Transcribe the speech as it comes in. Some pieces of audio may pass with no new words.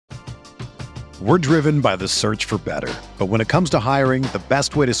We're driven by the search for better. But when it comes to hiring, the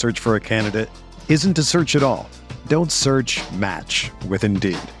best way to search for a candidate isn't to search at all. Don't search, match with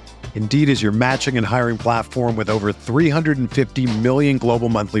Indeed. Indeed is your matching and hiring platform with over 350 million global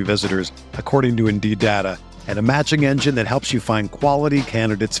monthly visitors, according to Indeed data, and a matching engine that helps you find quality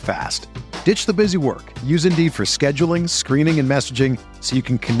candidates fast. Ditch the busy work. Use Indeed for scheduling, screening, and messaging so you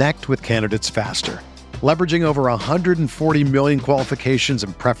can connect with candidates faster. Leveraging over 140 million qualifications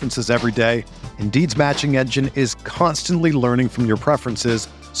and preferences every day, Indeed's matching engine is constantly learning from your preferences,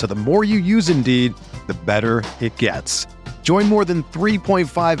 so the more you use Indeed, the better it gets. Join more than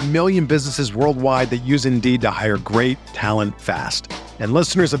 3.5 million businesses worldwide that use Indeed to hire great talent fast. And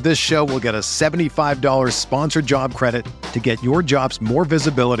listeners of this show will get a $75 sponsored job credit to get your jobs more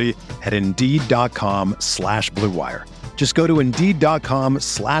visibility at Indeed.com/Blue Wire. Just go to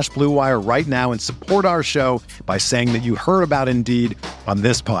Indeed.com/Blue Wire right now and support our show by saying that you heard about Indeed on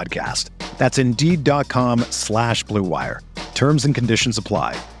this podcast. That's Indeed.com/Blue Wire. Terms and conditions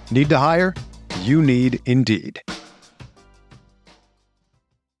apply. Need to hire? You need Indeed.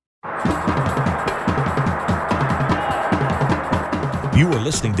 You are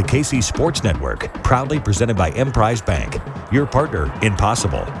listening to KC Sports Network, proudly presented by Emprise Bank, your partner in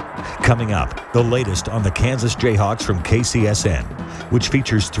possible. Coming up, the latest on the Kansas Jayhawks from KCSN, which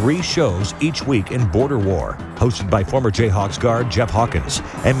features 3 shows each week in Border War, hosted by former Jayhawks guard Jeff Hawkins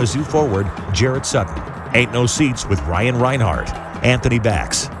and Mizzou forward Jarrett Sutton. Ain't No Seats with Ryan Reinhardt, Anthony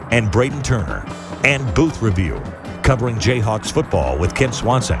Bax, and Braden Turner. And Booth Review, covering Jayhawks football with Kent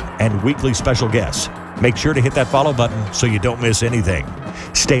Swanson and weekly special guests. Make sure to hit that follow button so you don't miss anything.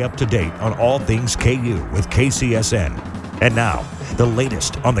 Stay up to date on all things KU with KCSN. And now, the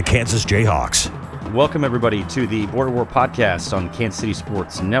latest on the Kansas Jayhawks. Welcome, everybody, to the Border War podcast on Kansas City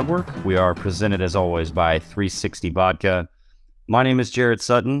Sports Network. We are presented, as always, by 360 Vodka. My name is Jarrett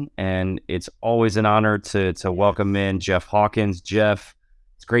Sutton, and it's always an honor to welcome in Jeff Hawkins. Jeff,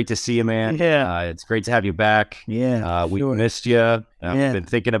 it's great to see you, man. Yeah. It's great to have you back. Yeah. We missed you. We've been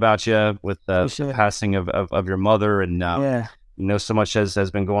thinking about you with the passing of your mother, and you know, so much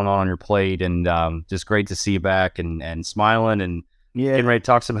has been going on your plate, and just great to see you back and smiling and getting ready to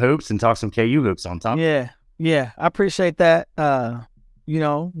talk some hoops and talk some KU hoops on top. Yeah. I appreciate that. You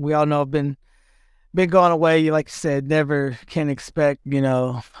know, we all know I've been going away. Like you said, never can expect, you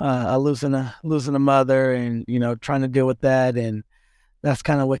know, losing a mother, and, you know, trying to deal with that. And that's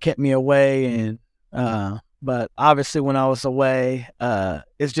kind of what kept me away. And, but obviously when I was away,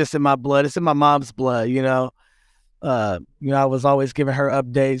 it's just in my blood. It's in my mom's blood, you know. I was always giving her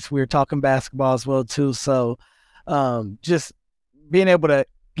updates. We were talking basketball as well too. So, just being able to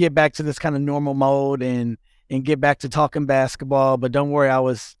get back to this kind of normal mode and get back to talking basketball. But don't worry,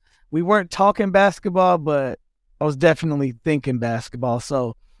 we weren't talking basketball, but I was definitely thinking basketball.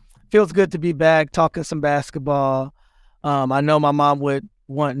 So feels good to be back talking some basketball. I know my mom would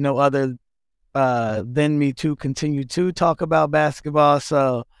want no other than me to continue to talk about basketball.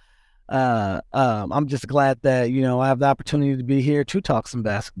 So I'm just glad that, you know, I have the opportunity to be here to talk some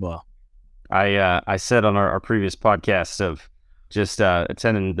basketball. I said on our previous podcast of just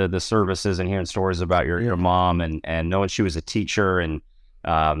attending the services and hearing stories about your mom and knowing she was a teacher, and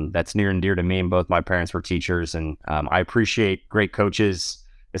that's near and dear to me, and both my parents were teachers, and I appreciate great coaches,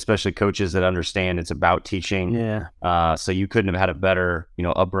 especially coaches that understand it's about teaching. So you couldn't have had a better, you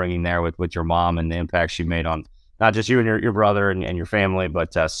know, upbringing there with your mom and the impact she made on not just you and your brother and your family,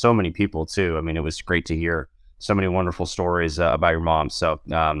 but so many people too. I mean, it was great to hear so many wonderful stories about your mom. So,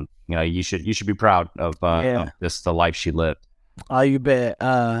 you know, you should be proud of the life she lived. Oh, you bet.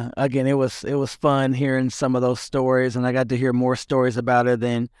 Again, it was fun hearing some of those stories, and I got to hear more stories about her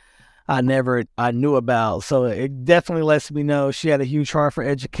than I knew about. So it definitely lets me know she had a huge heart for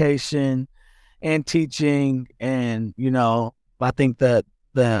education and teaching. And, you know, I think that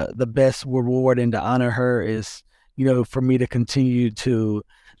the best reward and to honor her is, you know, for me to continue to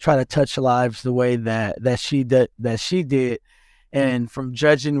try to touch lives the way that she did. And from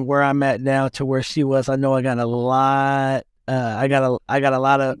judging where I'm at now to where she was, I know I got a lot. I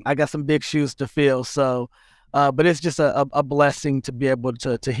got some big shoes to fill. So, but it's just a blessing to be able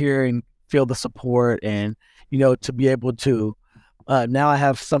to hear and feel the support, and, you know, to be able to, now I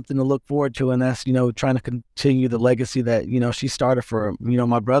have something to look forward to, and that's, you know, trying to continue the legacy that, you know, she started for, you know,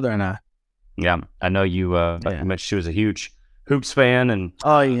 my brother and I. Yeah. I know you mentioned she was a huge hoops fan, and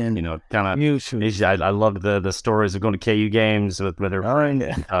you know, kind of huge. I loved the stories of going to KU games with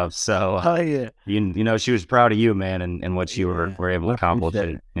her. So you know, she was proud of you, man, and what you were able to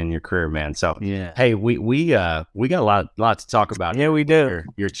accomplish in your career, man. So hey, we got a lot to talk about. Yeah, we do.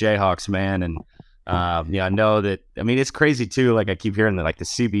 Your Jayhawks, man, and I know that. I mean, it's crazy too. Like, I keep hearing that, like, the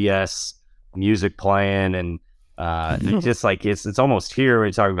CBS music playing, and it's just like it's almost here.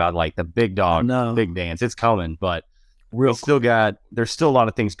 We're talking about like the big dog, big dance. It's coming, but there's still a lot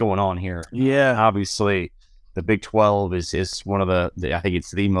of things going on here. Yeah, obviously, the Big 12 is one of the I think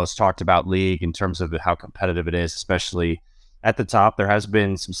it's the most talked about league in terms of how competitive it is, especially at the top. There has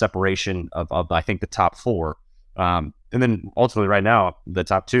been some separation of I think the top four. And then ultimately right now, the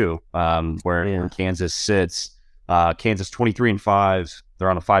top two, where Kansas sits. Kansas 23-5. They're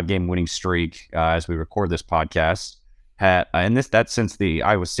on a 5-game winning streak as we record this podcast. And that's since the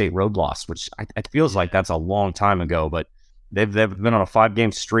Iowa State road loss, which it feels like that's a long time ago. But they've been on a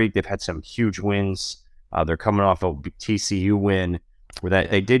 5-game streak. They've had some huge wins. They're coming off a TCU win where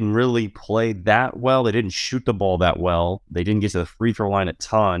they didn't really play that well. They didn't shoot the ball that well. They didn't get to the free throw line a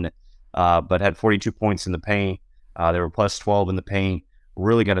ton, but had 42 points in the paint. They were plus 12 in the paint.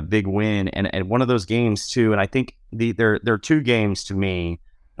 Really got a big win. And one of those games, too, and I think there are two games to me,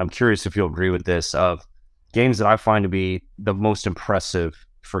 I'm curious if you'll agree with this, of games that I find to be the most impressive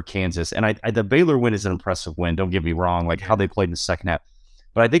for Kansas. And the Baylor win is an impressive win, don't get me wrong, like how they played in the second half.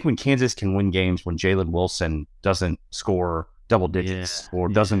 But I think when Kansas can win games when Jalen Wilson doesn't score double digits or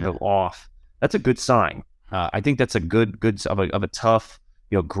doesn't go off, that's a good sign. I think that's a good of a tough,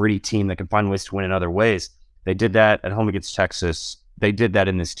 gritty team that can find ways to win in other ways. They did that at home against Texas. They did that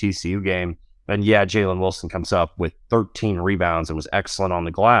in this TCU game. And Jalen Wilson comes up with 13 rebounds and was excellent on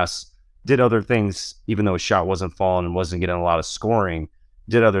the glass. Did other things, even though his shot wasn't falling and wasn't getting a lot of scoring.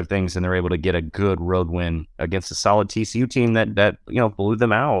 Did other things, and they're able to get a good road win against a solid TCU team that blew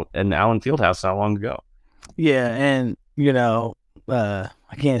them out in Allen Fieldhouse not long ago. Yeah, and I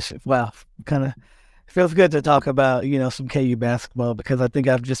can't. Wow, kind of feels good to talk about some KU basketball because I think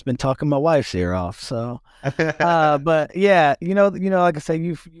I've just been talking my wife's ear off. So, but yeah, like I say,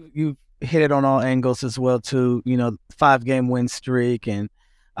 you've hit it on all angles as well too. 5-game win streak and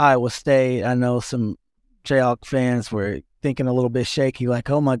Iowa State. I know some Jayhawk fans were thinking a little bit shaky, like,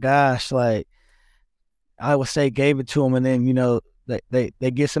 oh my gosh, like Iowa State gave it to them, and then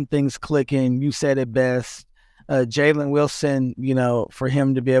they get some things clicking. You said it best. Jalen Wilson, for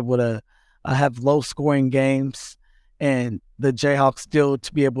him to be able to have low scoring games and the Jayhawks still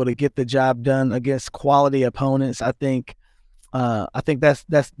to be able to get the job done against quality opponents, I think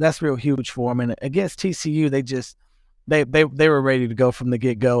that's real huge for them. And against TCU, they were ready to go from the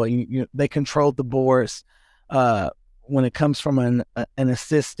get go, and they controlled the boards. When it comes from an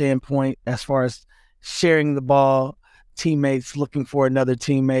assist standpoint, as far as sharing the ball, teammates looking for another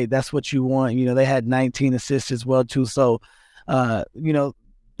teammate, that's what you want. They had 19 assists as well too. So,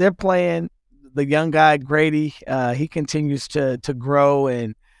 they're playing the young guy Grady. He continues to grow,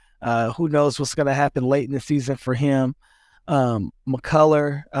 and who knows what's going to happen late in the season for him.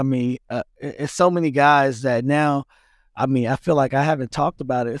 McCullough. It's so many guys that now. I feel like I haven't talked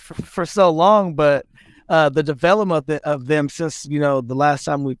about it for so long, but the development of them since the last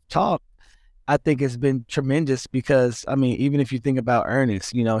time we talked, I think has been tremendous because even if you think about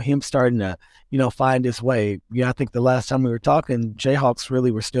Ernest, him starting to find his way. I think the last time we were talking, Jayhawks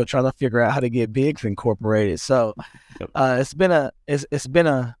really were still trying to figure out how to get bigs incorporated. So it's been a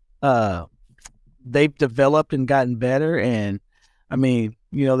they've developed and gotten better, and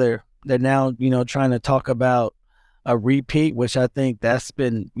they're now trying to talk about a repeat, which I think that's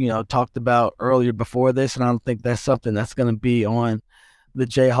been, talked about earlier before this. And I don't think that's something that's going to be on the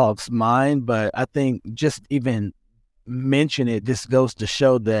Jayhawks' mind. But I think just even mention it just goes to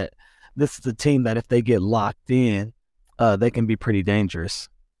show that this is a team that if they get locked in, they can be pretty dangerous.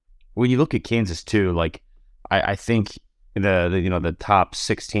 When you look at Kansas too, like I think the top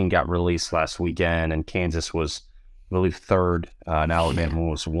 16 got released last weekend, and Kansas was, I believe, 3rd, and Alabama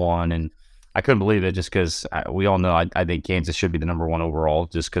was 1. And I couldn't believe it just because we all know I think Kansas should be the number 1 overall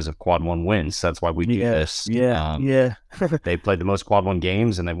just because of quad 1 wins. That's why we do this. Yeah. They played the most quad 1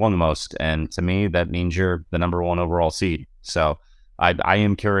 games and they won the most. And to me, that means you're the number 1 overall seed. So I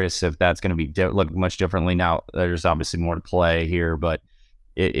am curious if that's going to be look much differently. Now, there's obviously more to play here, but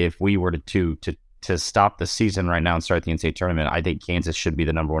if we were to stop the season right now and start the NCAA tournament, I think Kansas should be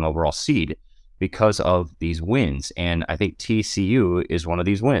the number 1 overall seed because of these wins. And I think TCU is one of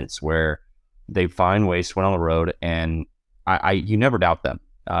these wins where they find ways to win on the road, and you never doubt them.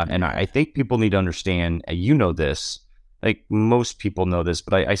 And I think people need to understand, this, like most people know this,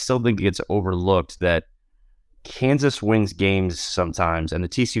 but I still think it gets overlooked that Kansas wins games sometimes, and the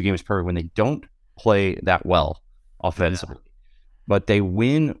TCU game is perfect when they don't play that well offensively. Yeah. But they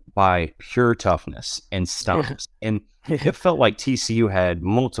win by pure toughness and stops. And it felt like TCU had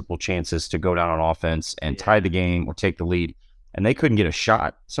multiple chances to go down on offense and tie the game or take the lead. And they couldn't get a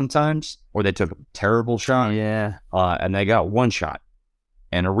shot sometimes, or they took a terrible shot. Yeah. And they got one shot.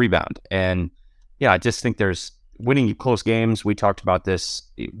 and a rebound. And yeah, I just think there's winning close games. We talked about this.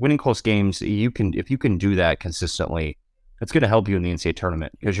 Winning close games, if you can do that consistently, it's going to help you in the NCAA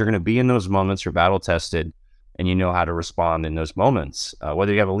tournament because you're going to be in those moments, you're battle tested, and you know how to respond in those moments.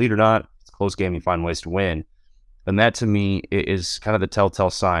 Whether you have a lead or not, it's a close game, you find ways to win. And that to me is kind of the telltale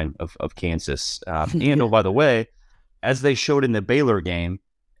sign of Kansas. And oh, by the way, as they showed in the Baylor game,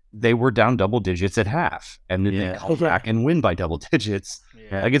 they were down double digits at half, and then they come back and win by double digits.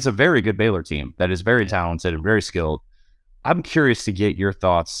 Yeah. Like, it's a very good Baylor team that is very talented and very skilled. I'm curious to get your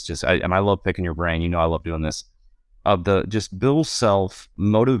thoughts. And I love picking your brain. You know, I love doing this. Of the just Bill Self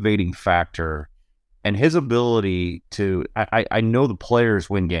motivating factor and his ability to. I know the players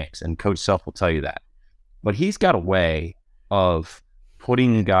win games, and Coach Self will tell you that, but he's got a way of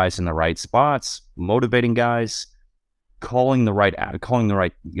putting guys in the right spots, motivating guys, calling the right,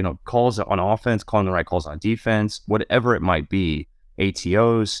 calls on offense, calling the right calls on defense, whatever it might be,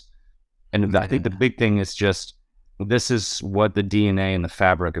 ATOs. And I think the big thing is just, this is what the DNA and the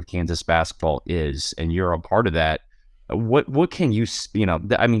fabric of Kansas basketball is, and you're a part of that. What can you,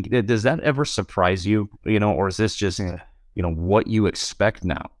 I mean, does that ever surprise you, or is this just, what you expect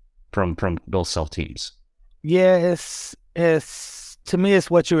now from Bill Self teams? Yeah, it's to me,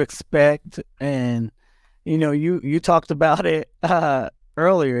 it's what you expect. And you talked about it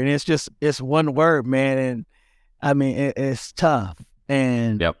earlier, and it's one word, man. And I mean, it's tough.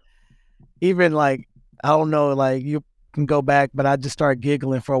 And even like, I don't know, like, you can go back, but I just started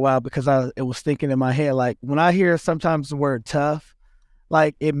giggling for a while because it was thinking in my head, like, when I hear sometimes the word tough,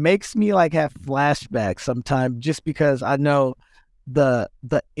 like, it makes me like have flashbacks sometimes, just because I know the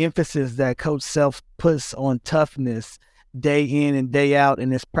emphasis that Coach Self puts on toughness day in and day out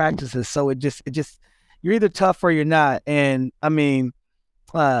in his practices. So it just you're either tough or you're not. And I mean,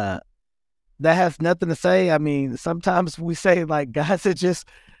 that has nothing to say. I mean, sometimes we say, like, guys, it just,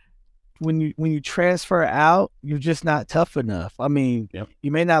 when you transfer out, you're just not tough enough. I mean,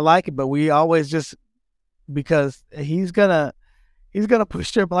 you may not like it, but we always just, because he's gonna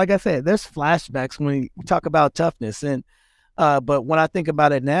push through. But like I said, there's flashbacks when we talk about toughness. And but when I think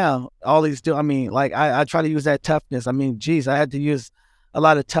about it now, I try to use that toughness. I mean, geez, I had to use a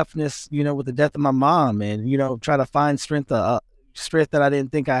lot of toughness, with the death of my mom, and try to find strength that I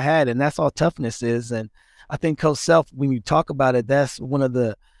didn't think I had, and that's all toughness is. And I think Coach Self, when you talk about it, that's one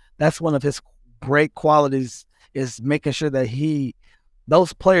of his great qualities, is making sure that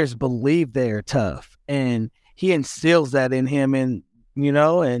those players believe they're tough, and he instills that in him. And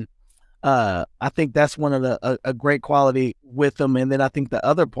I think that's one of a great quality with him. And then I think the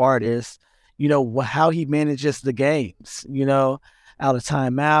other part is, how he manages the games, out of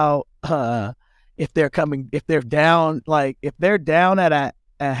timeout, if they're down at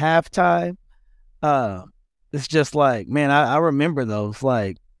halftime, it's just like, man, I remember those,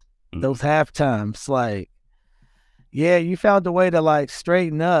 like, those half times, like, yeah, you found a way to, like,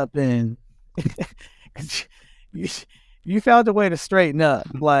 straighten up, and you found a way to straighten up.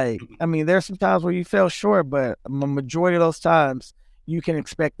 Like, I mean, there's some times where you fell short, but a majority of those times you can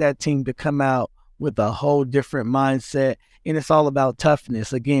expect that team to come out with a whole different mindset. And it's all about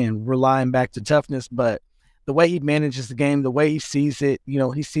toughness. Again, relying back to toughness, but the way he manages the game, the way he sees it,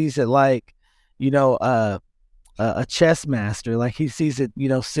 he sees it like, a chess master. Like, he sees it,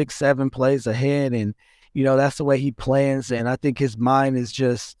 6-7 plays ahead, and, that's the way he plans. And I think his mind is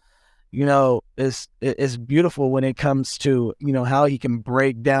just, it's beautiful when it comes to, how he can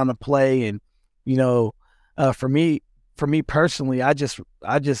break down a play. And, for me personally, I just,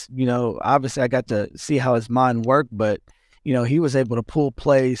 obviously I got to see how his mind worked, but, he was able to pull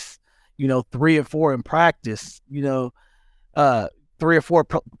plays, 3 and 4 in practice, 3 or 4,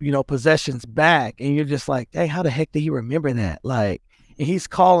 possessions back. And you're just like, hey, how the heck did he remember that? Like, and he's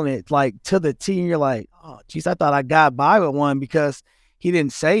calling it, like, to the T, and you're like, oh, geez, I thought I got by with one because he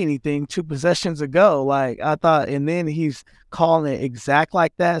didn't say anything 2 possessions ago. Like, I thought, and then he's calling it exact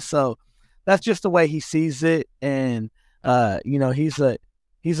like that. So that's just the way he sees it. And,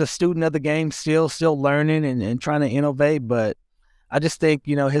 he's a student of the game, still learning and trying to innovate. But I just think,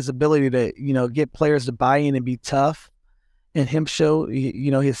 his ability to, get players to buy in and be tough, and him show,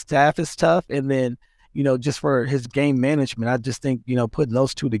 his staff is tough. And then, just for his game management, I just think, putting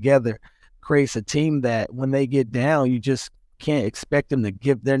those two together creates a team that when they get down, you just can't expect them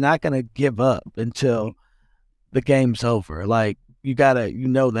to they're not going to give up until the game's over. Like, you gotta,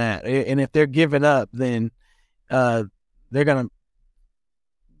 that. And if they're giving up, then they're going to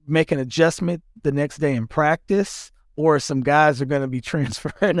make an adjustment the next day in practice, or some guys are going to be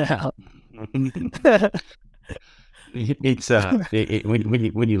transferring out. It's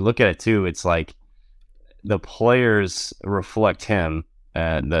when you look at it too, it's like the players reflect him,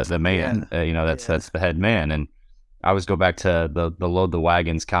 the man. That's the head man. And I always go back to the load the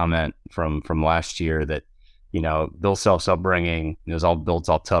wagons comment from last year that, Bill Self's upbringing is all built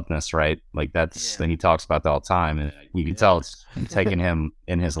off toughness, right? Like that's, and he talks about that all the time, and you can tell it's taken him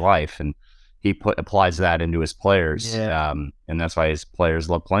in his life, and he applies that into his players. And that's why his players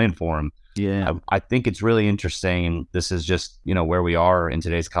love playing for him. Yeah. I think it's really interesting, and this is just, where we are in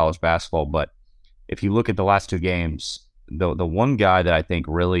today's college basketball. But if you look at the last two games, the one guy that I think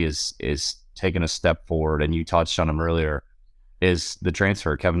really is taking a step forward, and you touched on him earlier, is the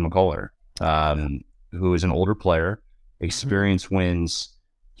transfer, Kevin McCullar, who is an older player, experience wins.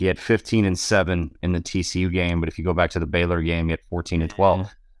 He had 15 and 7 in the TCU game, but if you go back to the Baylor game, he had 14 and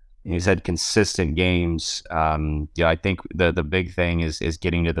 12. And he's had consistent games. I think the big thing is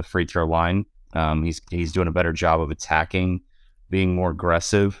getting to the free throw line. He's doing a better job of attacking, being more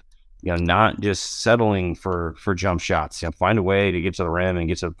aggressive. Not just settling for jump shots. Find a way to get to the rim and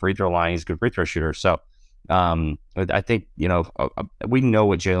get to the free throw line. He's a good free throw shooter. So I think we know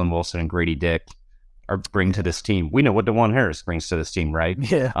what Jalen Wilson and Grady Dick bring to this team. We know what DeJuan Harris brings to this team, right?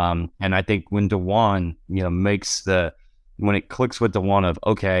 Yeah. And I think when DeJuan, when it clicks with DeJuan of,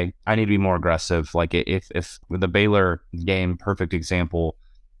 okay, I need to be more aggressive. Like if with the Baylor game, perfect example,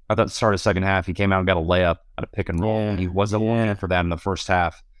 I thought the start of the second half, he came out and got a layup at a pick and roll. And he wasn't looking for that in the first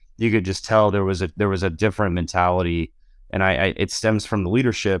half. You could just tell there was a different mentality, and it stems from the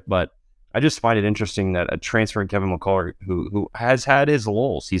leadership. But I just find it interesting that a transfer in Kevin McCullar, who has had his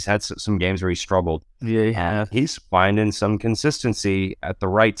lulls, he's had some games where he struggled. Yeah, he's finding some consistency at the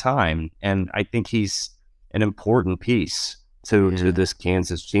right time, and I think he's an important piece to this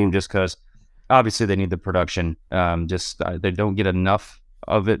Kansas team, just because obviously they need the production. They don't get enough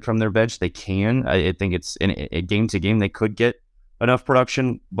of it from their bench. They can. I think it's in a game to game they could get enough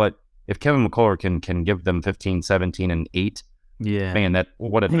production, but if Kevin McCullar can give them 15, 17, and 8, man,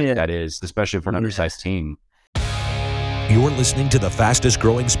 what a thing that is, especially for an undersized team. You're listening to the fastest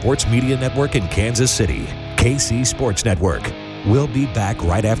growing sports media network in Kansas City, KC Sports Network. We'll be back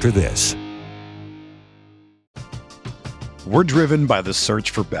right after this. We're driven by the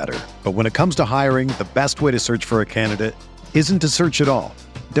search for better. But when it comes to hiring, the best way to search for a candidate isn't to search at all.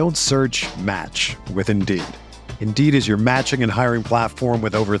 Don't search, match with Indeed. Indeed is your matching and hiring platform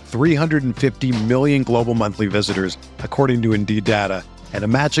with over 350 million global monthly visitors, according to Indeed data, and a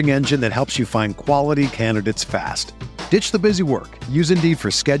matching engine that helps you find quality candidates fast. Ditch the busy work. Use Indeed for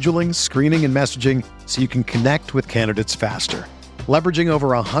scheduling, screening, and messaging so you can connect with candidates faster. Leveraging over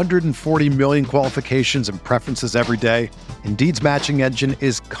 140 million qualifications and preferences every day, Indeed's matching engine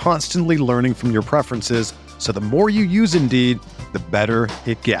is constantly learning from your preferences, so the more you use Indeed, the better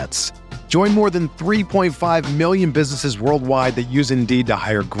it gets. Join more than 3.5 million businesses worldwide that use Indeed to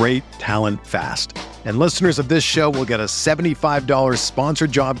hire great talent fast. And listeners of this show will get a $75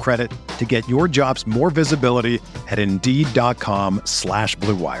 sponsored job credit to get your jobs more visibility at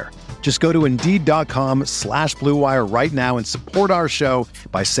Indeed.com/Blue Wire. Just go to Indeed.com/Blue Wire right now and support our show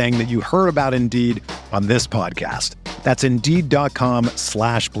by saying that you heard about Indeed on this podcast. That's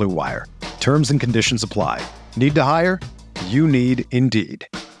Indeed.com/Blue Wire. Terms and conditions apply. Need to hire? You need Indeed.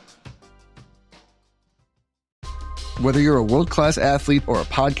 Whether you're a world-class athlete or a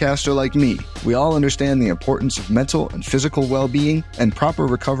podcaster like me, we all understand the importance of mental and physical well-being and proper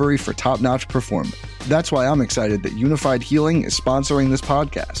recovery for top-notch performance. That's why I'm excited that Unified Healing is sponsoring this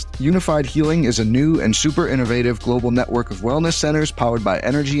podcast. Unified Healing is a new and super innovative global network of wellness centers powered by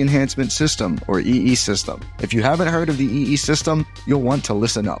Energy Enhancement System, or EE System. If you haven't heard of the EE System, you'll want to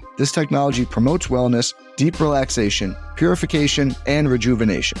listen up. This technology promotes wellness, deep relaxation, purification, and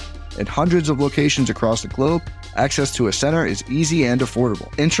rejuvenation. In hundreds of locations across the globe, access to a center is easy and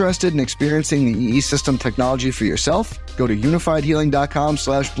affordable. Interested in experiencing the EE System technology for yourself? Go to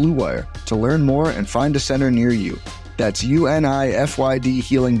unifiedhealing.com/Blue Wire to learn more and find a center near you. That's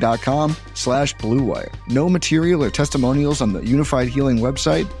UNIFYDhealing.com/Blue Wire. No material or testimonials on the Unified Healing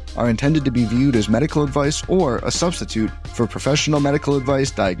website are intended to be viewed as medical advice or a substitute for professional medical advice,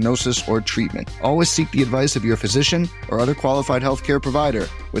 diagnosis, or treatment. Always seek the advice of your physician or other qualified healthcare provider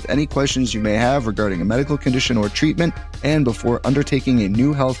with any questions you may have regarding a medical condition or treatment and before undertaking a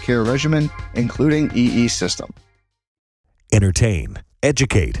new healthcare regimen, including EE System. Entertain,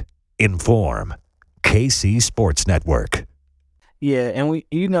 educate, inform. KC Sports Network. Yeah, and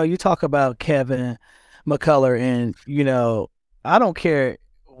you talk about Kevin McCullar, and I don't care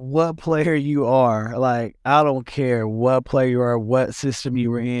what player you are. Like, I don't care what player you are, what system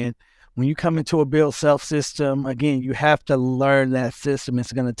you were in. When you come into a Bill Self system, again, you have to learn that system.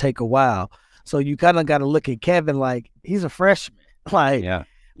 It's going to take a while. So you kind of got to look at Kevin like he's a freshman.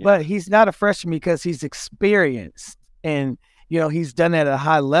 But he's not a freshman because he's experienced. And, he's done it at a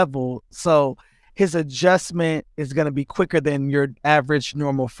high level. So his adjustment is going to be quicker than your average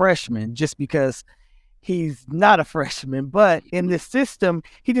normal freshman just because he's not a freshman. But in this system,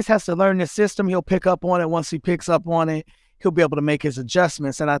 he just has to learn the system. He'll pick up on it. Once he picks up on it, he'll be able to make his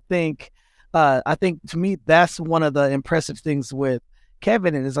adjustments. And I think to me, that's one of the impressive things with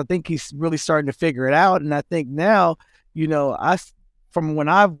Kevin is I think he's really starting to figure it out. And I think now, from when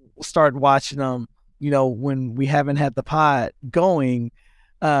I started watching him, when we haven't had the pod going,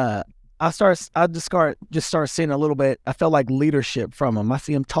 I just start seeing a little bit. I felt like leadership from him. I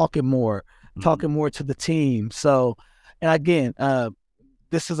see him talking more to the team. So, and again,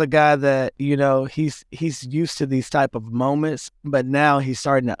 this is a guy that he's used to these type of moments, but now he's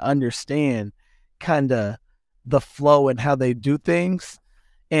starting to understand kind of the flow and how they do things.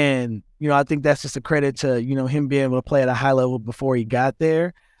 And I think that's just a credit to him being able to play at a high level before he got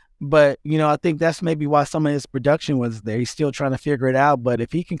there. But, I think that's maybe why some of his production was there. He's still trying to figure it out. But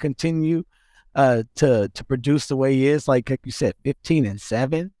if he can continue to produce the way he is, like you said,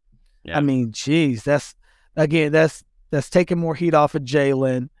 15-7, yeah. I mean, geez, that's taking more heat off of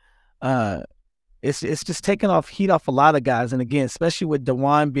Jalen. It's just taking off heat off a lot of guys. And again, especially with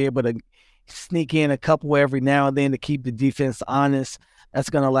DeJuan being able to sneak in a couple every now and then to keep the defense honest, that's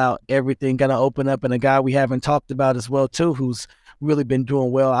going to allow everything going to open up. And a guy we haven't talked about as well, too, who's really been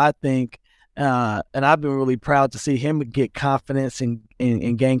doing well, I think. And I've been really proud to see him get confidence and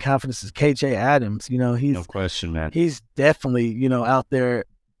gain confidence is KJ Adams. He's no question, man. He's definitely, out there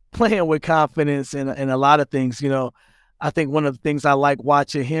playing with confidence and a lot of things. I think one of the things I like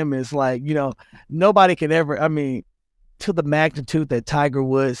watching him is like, nobody can ever, to the magnitude that Tiger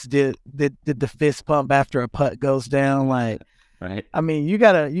Woods did the fist pump after a putt goes down, like, right. You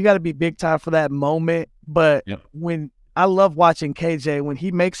gotta be big time for that moment. But when I love watching KJ, when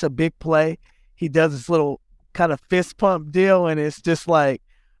he makes a big play, he does this little kind of fist pump deal, and it's just like,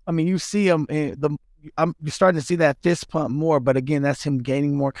 you see him. You're starting to see that fist pump more. But again, that's him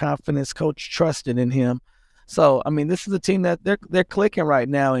gaining more confidence. Coach trusted in him. So this is a team that they're clicking right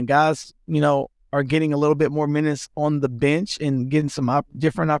now, and guys, are getting a little bit more minutes on the bench and getting some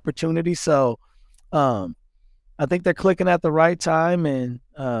different opportunities. So, I think they're clicking at the right time, and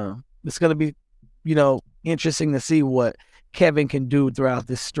it's going to be, interesting to see what Kevin can do throughout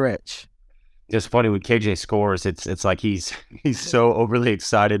this stretch. It's funny when KJ scores, it's like he's so overly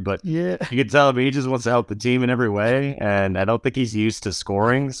excited, but yeah, you can tell he just wants to help the team in every way, and I don't think he's used to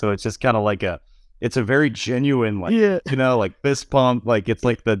scoring, so it's just kind of like it's a very genuine, like fist pump, like it's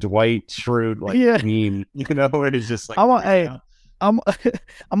like the Dwight Schrute meme, where it's just like I'm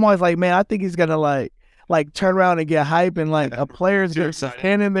always like, man, I think he's gonna like turn around and get hype, and like a player's just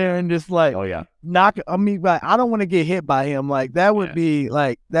standing there and just like, oh yeah, knock. Like, I don't want to get hit by him. Like that would be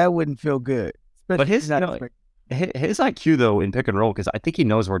like, that wouldn't feel good. But his IQ though in pick and roll, because I think he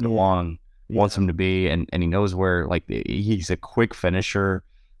knows where DeJuan wants him to be, and he knows where, like, he's a quick finisher.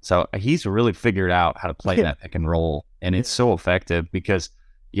 So he's really figured out how to play that pick and roll, and it's so effective because,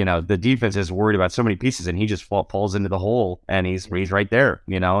 the defense is worried about so many pieces, and he just falls into the hole, and he's right there,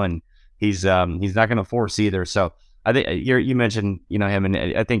 and he's not going to force either. So I think you mentioned, him, and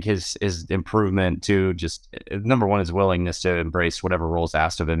I think his improvement to just, number one, his willingness to embrace whatever role's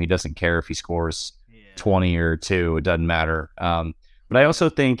asked of him. He doesn't care if he scores 20 or 2, it doesn't matter. But I also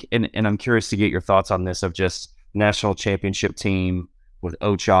think, and I'm curious to get your thoughts on this, of just national championship team with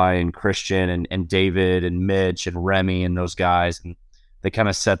Ochai and Christian and David and Mitch and Remy and those guys, and they kind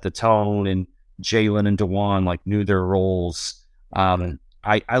of set the tone, and Jalen and DeJuan like knew their roles.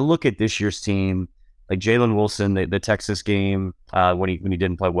 I look at this year's team, like Jalen Wilson, the Texas game, when he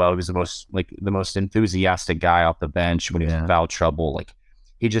didn't play well, he was the most enthusiastic guy off the bench when he was in foul trouble. Like,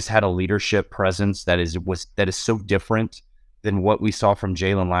 he just had a leadership presence that is so different than what we saw from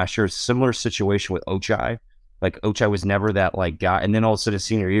Jalen last year. Similar situation with Ochai. Like, Ochai was never that like guy, and then all of a sudden,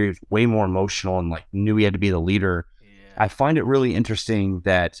 senior year, he was way more emotional and like knew he had to be the leader. I find it really interesting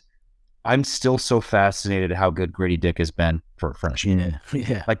that I'm still so fascinated at how good Grady Dick has been for a freshman.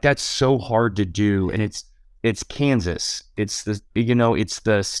 Yeah. Like, that's so hard to do, and it's Kansas. It's the it's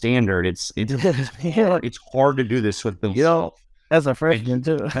the standard. It's hard to do this with himself. As a freshman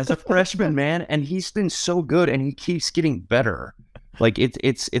too. As a freshman, man, and he's been so good, and he keeps getting better. Like,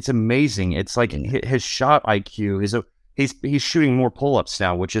 it's amazing. It's like his shot IQ he's shooting more pull-ups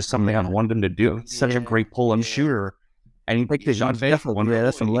now, which is something I wanted him to do. He's such a great pull-up shooter. And he takes the shot that's a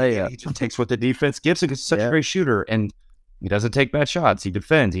layup. He just takes what the defense gives him. He's such a great shooter, and he doesn't take bad shots. He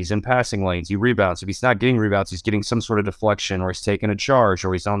defends. He's in passing lanes. He rebounds. If he's not getting rebounds, he's getting some sort of deflection, or he's taking a charge,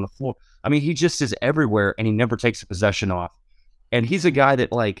 or he's on the floor. He just is everywhere, and he never takes a possession off. And he's a guy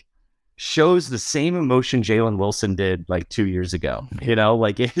that, like, shows the same emotion Jalen Wilson did like 2 years ago. You know,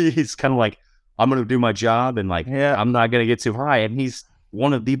 like he's kind of like, I'm going to do my job and like, I'm not going to get too high. And he's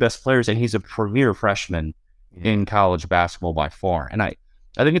one of the best players, and he's a premier freshman in college basketball by far. And I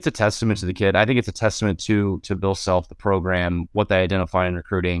think it's a testament to the kid. I think it's a testament to Bill Self, the program, what they identify in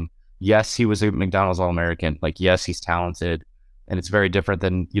recruiting. Yes, he was a McDonald's All-American. Like, yes, he's talented. And it's very different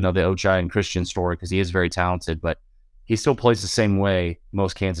than, the Ochai and Christian story, because he is very talented, but he still plays the same way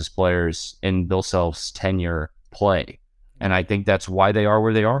most Kansas players in Bill Self's tenure play. And I think that's why they are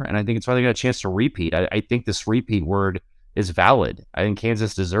where they are. And I think it's why they got a chance to repeat. I think this repeat word is valid. I think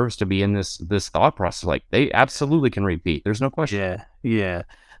Kansas deserves to be in this thought process. Like, they absolutely can repeat. There's no question. Yeah.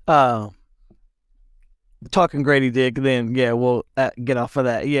 Talking Grady Dick, then we'll get off of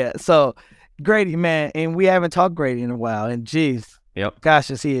that. Yeah. So Grady, man, and we haven't talked Grady in a while. And geez, gosh,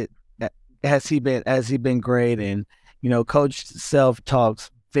 has he been great? And Coach Self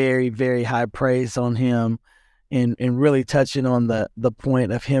talks very, very high praise on him, and really touching on the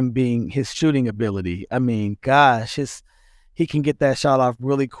point of him being his shooting ability. I mean, gosh, he can get that shot off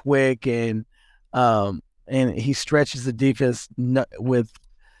really quick, and he stretches the defense with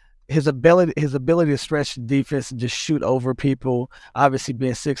his ability to stretch the defense and just shoot over people. Obviously,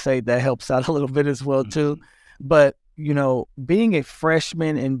 being 6'8", that helps out a little bit as well too. But being a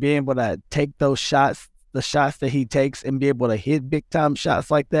freshman and being able to take those shots, the shots that he takes, and be able to hit big time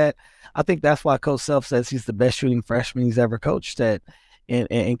shots like that, I think that's why Coach Self says he's the best shooting freshman he's ever coached at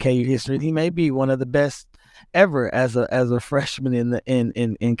in KU history. He may be one of the best ever as a freshman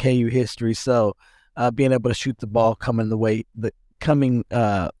in KU history. So being able to shoot the ball coming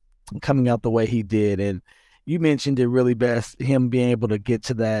out the way he did, and you mentioned it really best, him being able to get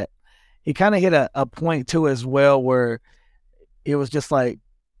to that. He kind of hit a point too as well where it was just like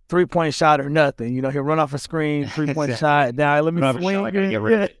 3-point shot or nothing. He'll run off a screen, 3-point shot. Now let me swing. Gotta get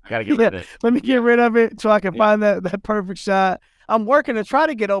rid of it. Let me get rid of it so I can find that perfect shot. I'm working to try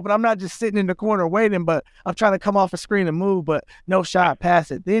to get open. I'm not just sitting in the corner waiting, but I'm trying to come off a screen and move, but no shot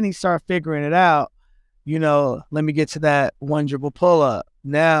past it. Then he started figuring it out. Let me get to that one dribble pull up.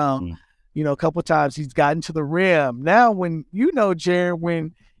 Now, a couple times he's gotten to the rim. Now, when Jared,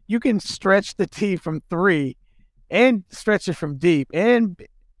 when you can stretch the tee from 3 and stretch it from deep and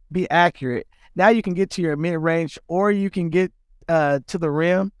be accurate, now you can get to your mid-range, or you can get to the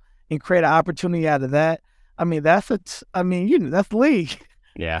rim and create an opportunity out of that. I mean, that's that's the league.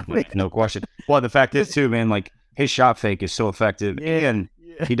 Yeah, no question. Well, the fact is too, man, like his shot fake is so effective. And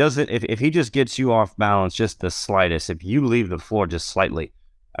he doesn't, if he just gets you off balance just the slightest, if you leave the floor just slightly,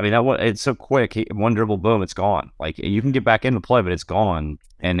 I mean, it's so quick. One dribble, boom, it's gone. Like, you can get back into play, but it's gone.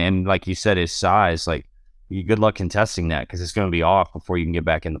 And like you said, his size, like, good luck contesting that, because it's going to be off before you can get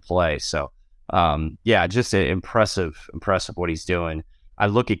back into play. So, just impressive what he's doing. I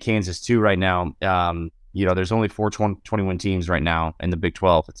look at Kansas too right now. There's only 4 21 teams right now in the Big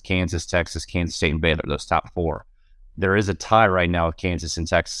 12. It's Kansas, Texas, Kansas State, and Baylor, those top 4. There is a tie right now with Kansas and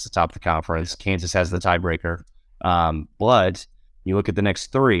Texas atop the conference. Kansas has the tiebreaker. But you look at the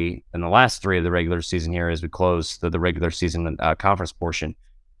next 3 and the last 3 of the regular season here as we close the regular season conference portion.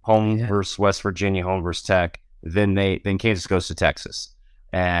 Home versus West Virginia, home versus Tech. Then Kansas goes to Texas.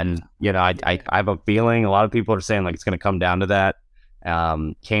 And, I have a feeling a lot of people are saying like it's going to come down to that.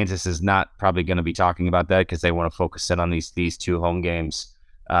 Kansas is not probably going to be talking about that because they want to focus in on these 2 home games.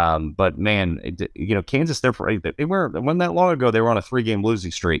 But man, Kansas, they wasn't that long ago, they were on a 3-game losing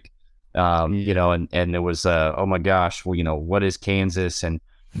streak. And it was, oh my gosh, well, what is Kansas? And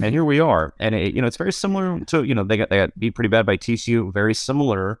here we are. And it's very similar to, they got beat pretty bad by TCU, very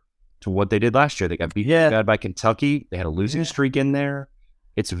similar to what they did last year. They got beat bad by Kentucky. They had a losing streak in there.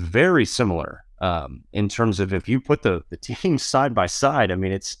 It's very similar, in terms of if you put the teams side by side. I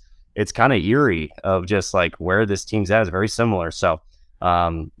mean, it's kind of eerie of just like where this team's at is very similar. So,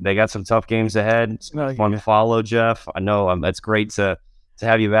 they got some tough games ahead. It's fun to follow, Jeff. I know it's great to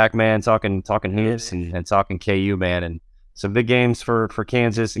have you back, man, talking hoops and talking KU, man, and some big games for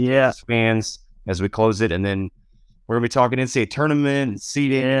Kansas and Kansas fans as we close it. And then we're going to be talking NCAA tournament and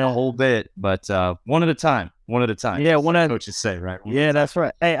seeding a whole bit, but one at a time. Yeah, one at coaches say, right? That's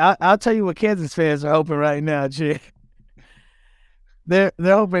right. Hey, I'll tell you what Kansas fans are hoping right now, Jay. They're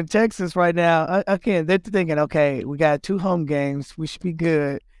hoping Texas right now. Again, they're thinking, okay, we got 2 home games, we should be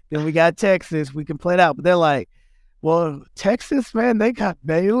good. Then we got Texas, we can play it out. But they're like, well, Texas, man, they got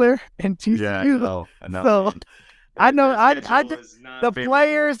Baylor and TCU. Yeah, I know. So I know, the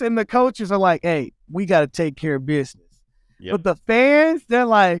players and the coaches are like, hey, we got to take care of business. But the fans, they're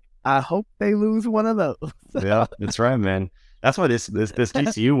like, I hope they lose one of those. Yeah, that's right, man. That's why this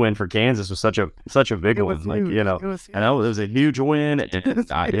TCU win for Kansas was such a big one. Huge. Like, you know, I know it was a huge win.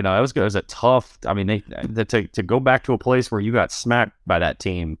 And, you know, it was a tough. I mean, to go back to a place where you got smacked by that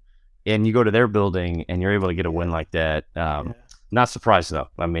team, and you go to their building and you're able to get a win like that. Not surprised though.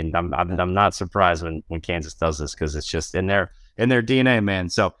 I mean, I'm not surprised when Kansas does this, because it's just in their DNA, man.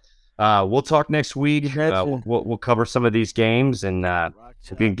 So we'll talk next week. We'll cover some of these games, and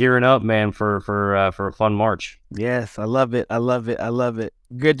we'll be gearing up, man, for a fun March. Yes, I love it.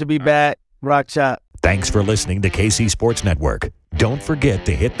 Good to be back. Rock Chop. Thanks for listening to KC Sports Network. Don't forget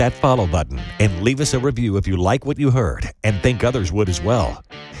to hit that follow button and leave us a review if you like what you heard and think others would as well.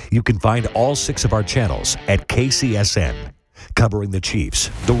 You can find all 6 of our channels at KCSN, covering the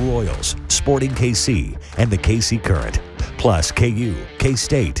Chiefs, the Royals, Sporting KC, and the KC Current, plus KU,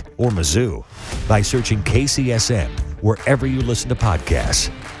 K-State, or Mizzou, by searching KCSN wherever you listen to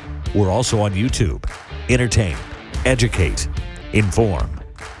podcasts. We're also on YouTube. Entertain, educate, inform.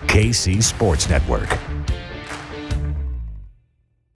 KC Sports Network.